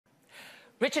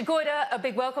Richard Goyder, a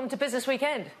big welcome to Business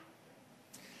Weekend.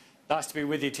 Nice to be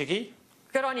with you, Tiki.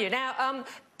 Good on you. Now,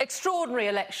 extraordinary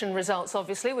election results,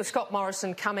 obviously, with Scott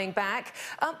Morrison coming back.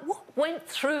 What went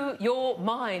through your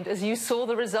mind as you saw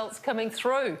the results coming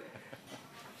through?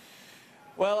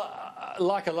 Well,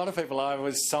 like a lot of people, I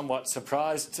was somewhat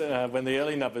surprised when the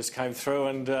early numbers came through,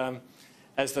 and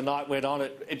as the night went on,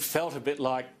 it felt a bit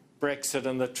like Brexit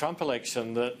and the Trump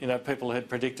election, that people had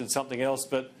predicted something else,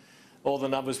 but all the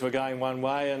numbers were going one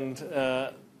way, and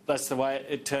that's the way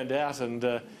it turned out. And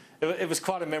it was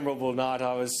quite a memorable night.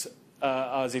 I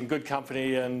was in good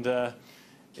company, and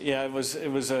it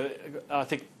was I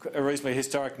think a reasonably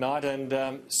historic night,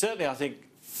 and certainly I think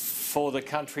for the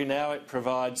country now it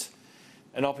provides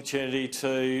an opportunity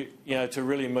to to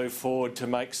really move forward, to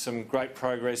make some great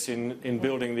progress in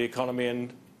building the economy,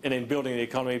 and in building the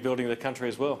economy, building the country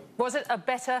as well. Was it a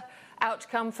better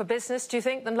outcome for business, do you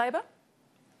think, than Labor?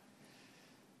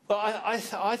 Well,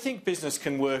 I think business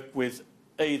can work with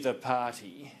either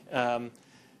party.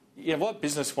 What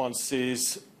business wants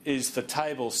is the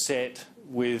table set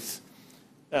with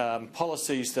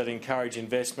policies that encourage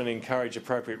investment, encourage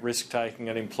appropriate risk-taking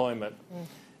and employment.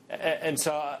 And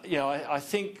so, I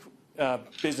think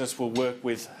business will work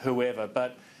with whoever.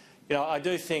 But, I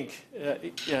do think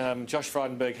Josh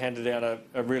Frydenberg handed down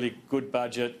a really good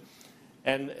budget.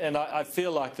 And I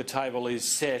feel like the table is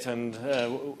set, and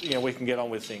we can get on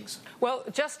with things. Well,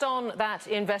 just on that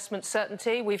investment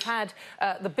certainty, we've had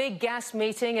the big gas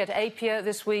meeting at APIA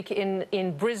this week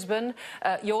in Brisbane.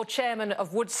 You're chairman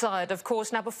of Woodside, of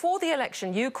course. Now, before the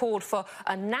election, you called for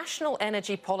a national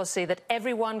energy policy that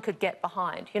everyone could get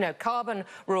behind. Carbon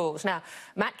rules. Now,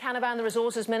 Matt Canavan, the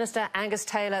Resources Minister, Angus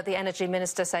Taylor, the Energy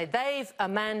Minister, say they've a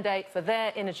mandate for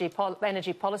their energy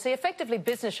policy. Effectively,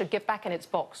 business should get back in its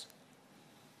box.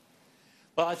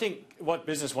 Well, I think what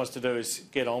business wants to do is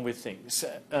get on with things.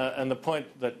 And the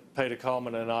point that Peter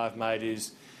Coleman and I have made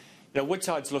is,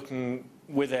 Woodside's looking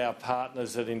with our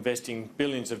partners at investing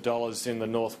billions of dollars in the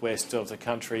northwest of the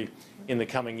country in the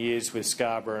coming years with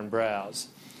Scarborough and Browse.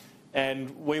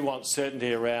 And we want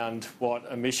certainty around what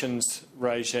emissions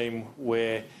regime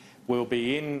we'll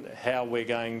be in, how we're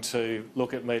going to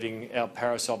look at meeting our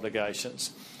Paris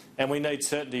obligations. And we need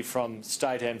certainty from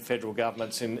state and federal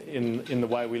governments in the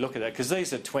way we look at that, because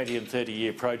these are 20 and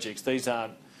 30-year projects. These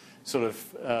aren't sort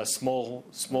of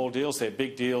small deals. They're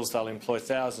big deals. They'll employ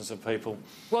thousands of people.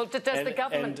 Well, does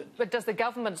the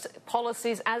government's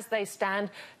policies, as they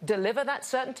stand, deliver that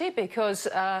certainty? Because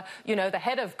the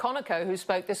head of Conoco, who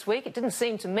spoke this week, it didn't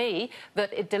seem to me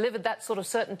that it delivered that sort of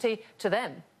certainty to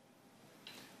them.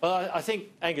 Well, I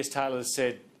think Angus Taylor has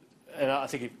said, and I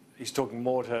think he's talking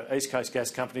more to East Coast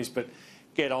gas companies, but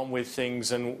get on with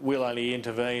things, and we'll only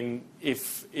intervene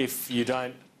if you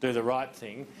don't do the right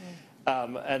thing.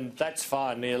 And that's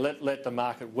fine. Let the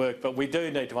market work. But we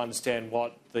do need to understand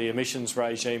what the emissions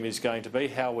regime is going to be,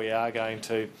 how we are going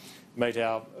to meet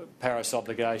our Paris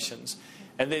obligations.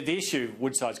 And the issue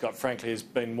Woodside's got, frankly, has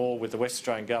been more with the West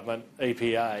Australian Government,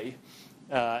 EPA,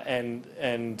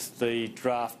 and the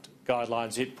draft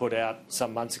guidelines it put out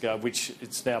some months ago, which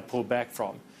it's now pulled back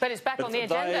from. But it's back on the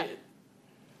agenda.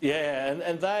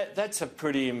 And that's a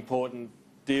pretty important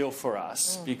deal for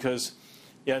us, because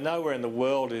nowhere in the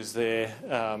world is there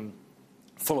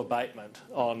full abatement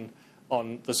on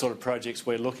the sort of projects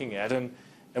we're looking at. And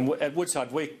at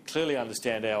Woodside, we clearly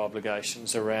understand our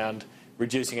obligations around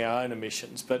reducing our own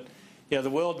emissions. But the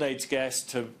world needs gas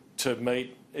to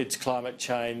meet its climate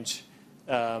change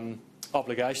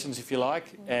obligations, if you like,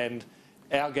 and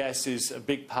our gas is a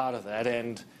big part of that.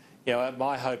 And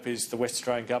my hope is the West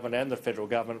Australian Government and the federal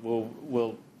government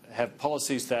will have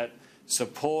policies that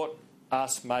support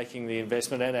us making the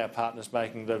investment, and our partners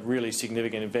making the really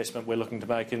significant investment we're looking to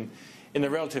make in the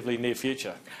relatively near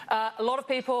future. A lot of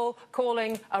people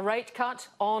calling a rate cut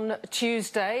on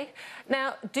Tuesday.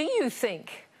 Now, do you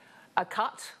think a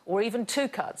cut or even two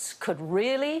cuts could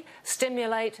really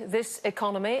stimulate this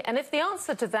economy? And if the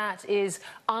answer to that is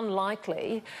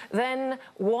unlikely, then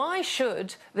why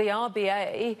should the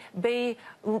RBA be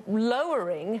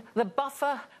lowering the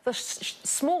buffer, the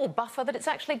small buffer that it's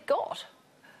actually got?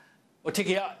 Well,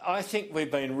 Tiki, I think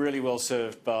we've been really well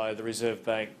served by the Reserve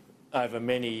Bank over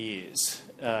many years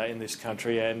in this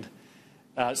country, and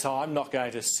so I'm not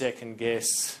going to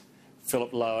second-guess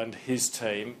Philip Lowe and his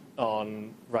team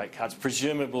on rate cuts.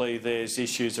 Presumably there's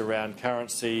issues around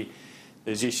currency,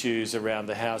 there's issues around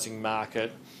the housing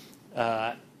market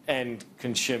and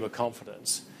consumer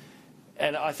confidence.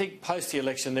 And I think post the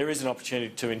election there is an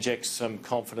opportunity to inject some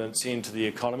confidence into the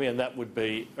economy, and that would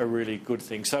be a really good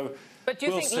thing. So But do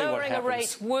you think lowering a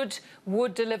rate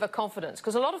would deliver confidence?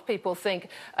 Because a lot of people think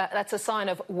that's a sign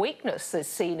of weakness that's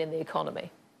seen in the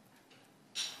economy.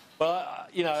 Well,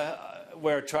 you know,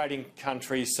 we're a trading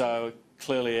country, so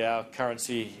clearly our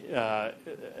currency,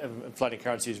 floating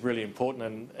currency, is really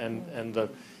important, and the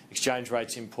exchange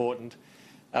rate's important.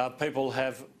 People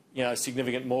have, you know,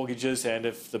 significant mortgages, and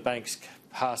if the banks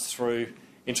pass through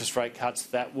interest rate cuts,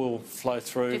 that will flow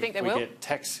through. Do you think they will? Get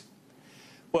tax.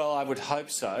 Well, I would hope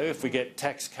so. If we get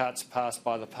tax cuts passed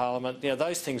by the Parliament, you know,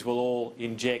 those things will all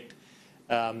inject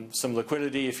some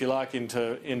liquidity, if you like,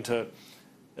 into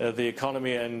the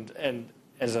economy, and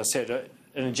as I said,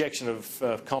 an injection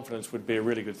of confidence would be a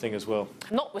really good thing as well.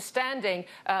 Notwithstanding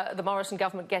the Morrison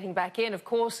government getting back in, of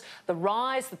course, the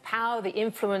rise, the power, the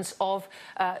influence of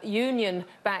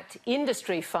union-backed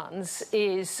industry funds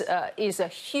is a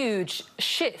huge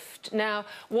shift. Now,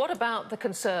 what about the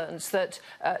concerns that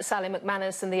Sally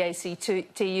McManus and the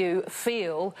ACTU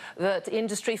feel that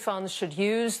industry funds should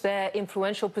use their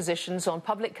influential positions on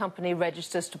public company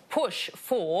registers to push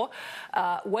for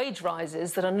wage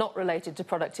rises that are not related to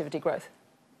productivity growth?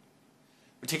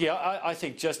 Particularly, I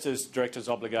think just as directors'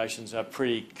 obligations are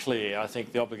pretty clear, I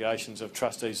think the obligations of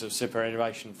trustees of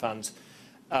superannuation funds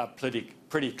are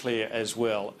pretty clear as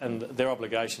well, and their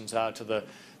obligations are to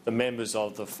the members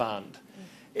of the fund.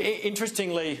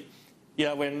 Interestingly, you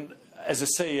know, as a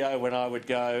CEO, when I would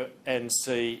go and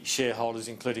see shareholders,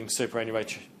 including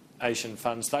superannuation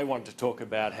funds, they wanted to talk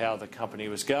about how the company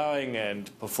was going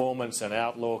and performance and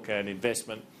outlook and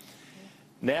investment.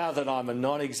 Now that I'm a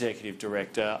non-executive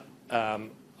director,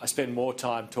 I spend more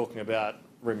time talking about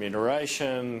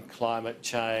remuneration, climate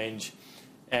change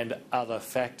and other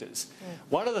factors.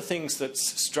 One of the things that's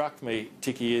struck me,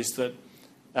 Tiki, is that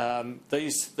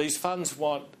these funds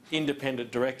want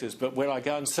independent directors, but when I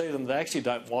go and see them, they actually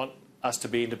don't want us to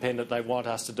be independent. They want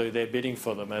us to do their bidding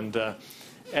for them. And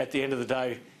at the end of the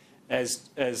day,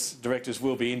 as directors,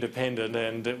 will be independent,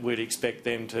 and we'd expect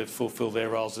them to fulfil their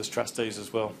roles as trustees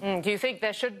as well. Do you think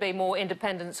there should be more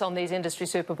independence on these industry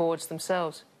super boards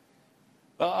themselves?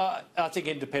 Well, I think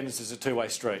independence is a two-way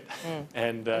street,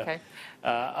 and okay.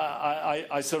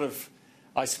 I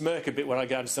smirk a bit when I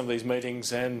go into some of these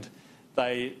meetings, and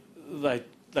they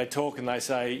talk and they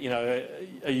say, you know,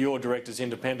 are your directors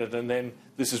independent? And then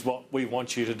this is what we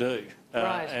want you to do,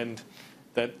 right. And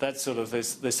that sort of,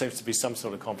 there seems to be some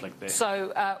sort of conflict there.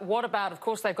 So what about, of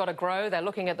course, they've got to grow. They're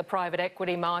looking at the private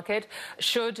equity market.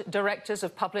 Should directors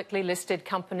of publicly listed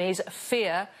companies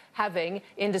fear having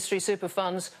industry super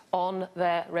funds on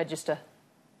their register?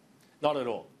 Not at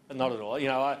all. Not at all. You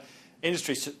know,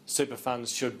 industry super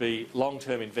funds should be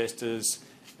long-term investors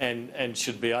and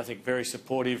should be, I think, very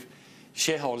supportive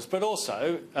shareholders, but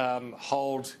also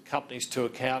hold companies to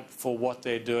account for what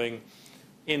they're doing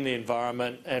in the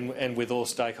environment and with all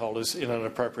stakeholders in an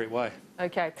appropriate way.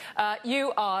 OK.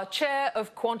 You are chair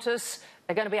of Qantas.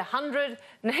 They're going to be 100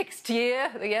 next year.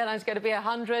 The airline's going to be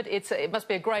 100. It must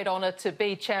be a great honour to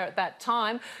be chair at that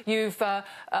time. You've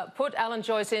put Alan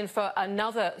Joyce in for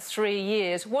another 3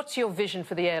 years. What's your vision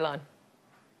for the airline?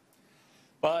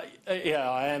 Well, yeah,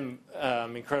 I am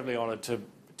incredibly honoured to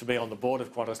be on the board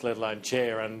of Qantas, let alone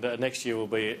chair, and next year will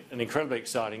be an incredibly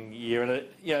exciting year. And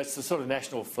it's the sort of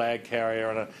national flag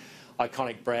carrier and an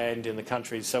iconic brand in the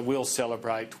country, so we'll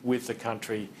celebrate with the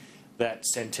country that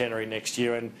centenary next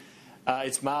year. And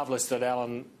it's marvellous that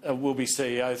Alan will be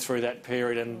CEO through that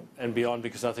period and beyond,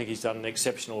 because I think he's done an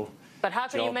exceptional job. But how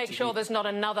can you make sure there's not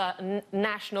another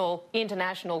national,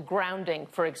 international grounding,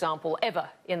 for example, ever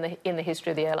in the history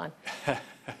of the airline?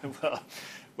 Well,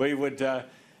 we would.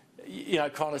 You know,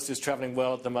 Qantas is travelling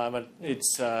well at the moment.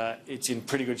 It's in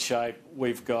pretty good shape.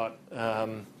 We've got,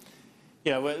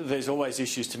 you know, there's always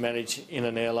issues to manage in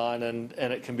an airline, and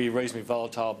it can be reasonably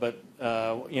volatile. But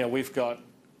you know, we've got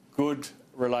good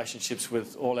relationships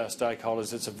with all our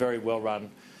stakeholders. It's a very well-run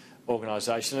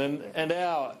organisation, and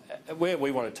where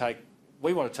we want to take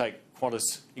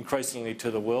Qantas increasingly to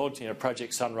the world. You know,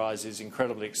 Project Sunrise is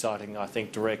incredibly exciting. I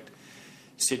think direct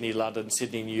Sydney, London,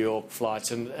 Sydney, New York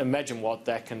flights, and imagine what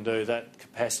that can do, that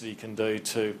capacity can do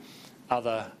to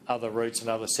other routes and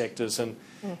other sectors. And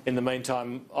in the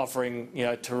meantime, offering, you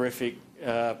know, terrific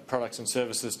products and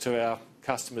services to our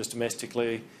customers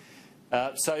domestically.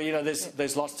 So, you know,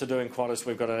 there's lots to do in Qantas.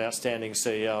 We've got an outstanding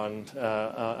CEO, and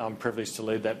I'm privileged to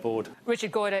lead that board.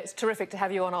 Richard Goyder, it's terrific to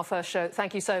have you on our first show.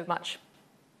 Thank you so much.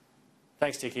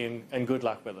 Thanks, Tiki, and good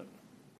luck with it.